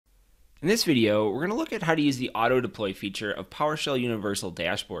In this video, we're going to look at how to use the auto deploy feature of PowerShell Universal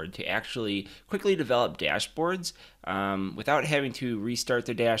Dashboard to actually quickly develop dashboards without having to restart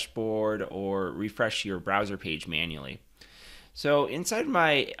the dashboard or refresh your browser page manually. So inside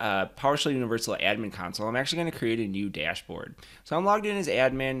my PowerShell Universal admin console, I'm actually going to create a new dashboard. So I'm logged in as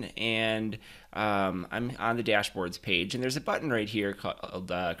admin and I'm on the dashboards page, and there's a button right here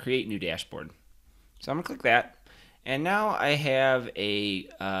called Create New Dashboard. So I'm going to click that. And now I have a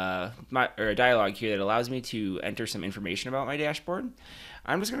dialog here that allows me to enter some information about my dashboard.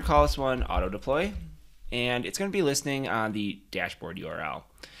 I'm just going to call this one Auto Deploy, and it's going to be listening on the dashboard URL.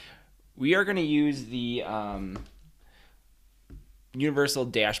 We are going to use the Universal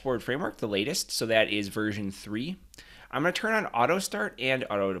Dashboard Framework, the latest, so that is version 3. I'm going to turn on Auto Start and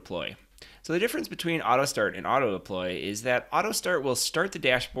Auto Deploy. So the difference between auto start and auto deploy is that auto start will start the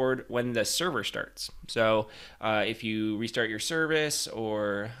dashboard when the server starts. So if you restart your service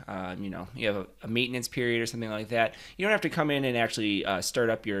or you have a maintenance period or something like that, you don't have to come in and actually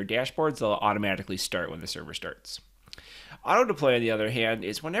start up your dashboards. They'll automatically start when the server starts. Auto deploy, on the other hand,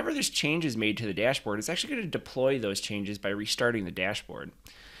 is whenever there's changes made to the dashboard, it's actually going to deploy those changes by restarting the dashboard.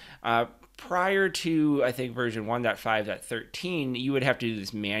 Prior to, I think, version 1.5.13, you would have to do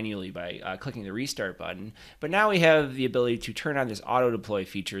this manually by clicking the restart button. But now we have the ability to turn on this auto deploy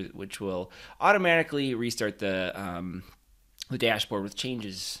feature, which will automatically restart the dashboard with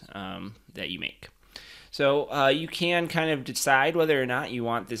changes that you make. So you can kind of decide whether or not you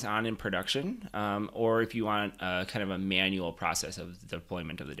want this on in production, or if you want kind of a manual process of the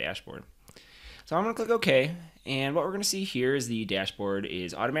deployment of the dashboard. So I'm going to click OK, and what we're going to see here is the dashboard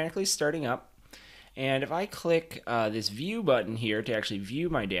is automatically starting up. And if I click this View button here to actually view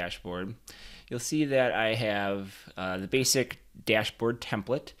my dashboard, you'll see that I have the basic dashboard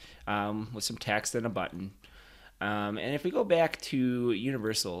template with some text and a button. And if we go back to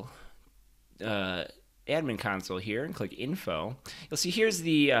Universal Admin Console here and click Info, you'll see here's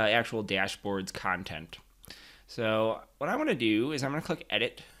the actual dashboard's content. So what I want to do is I'm going to click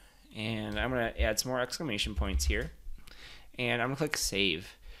Edit, and I'm going to add some more exclamation points here, and I'm going to click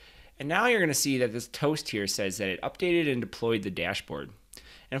Save. And now you're going to see that this toast here says that it updated and deployed the dashboard.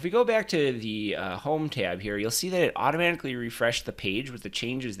 And if we go back to the Home tab here, you'll see that it automatically refreshed the page with the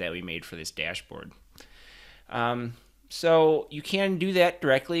changes that we made for this dashboard. So you can do that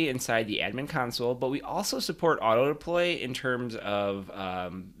directly inside the admin console, but we also support auto deploy in terms of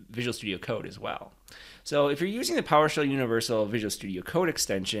Visual Studio Code as well. So if you're using the PowerShell Universal Visual Studio Code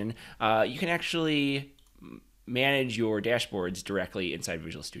extension, you can actually manage your dashboards directly inside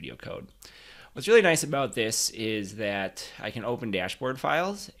Visual Studio Code. What's really nice about this is that I can open dashboard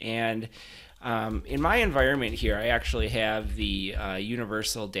files, and in my environment here, I actually have the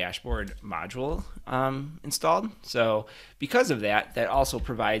Universal Dashboard module installed. So because of that, that also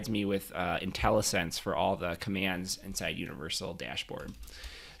provides me with IntelliSense for all the commands inside Universal Dashboard.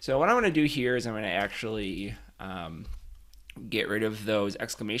 So what I'm going to do here is I'm going to actually get rid of those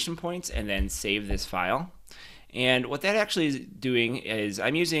exclamation points and then save this file. And what that actually is doing is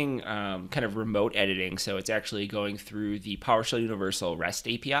I'm using kind of remote editing, so it's actually going through the PowerShell Universal REST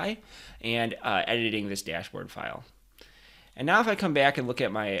API and editing this dashboard file. And now if I come back and look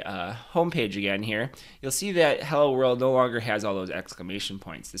at my home page again here, you'll see that Hello World no longer has all those exclamation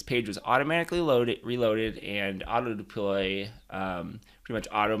points. This page was automatically reloaded, and auto deploy pretty much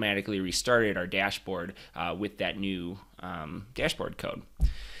automatically restarted our dashboard with that new dashboard code.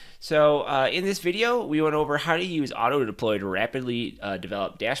 So in this video, we went over how to use auto deploy to rapidly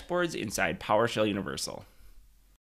develop dashboards inside PowerShell Universal.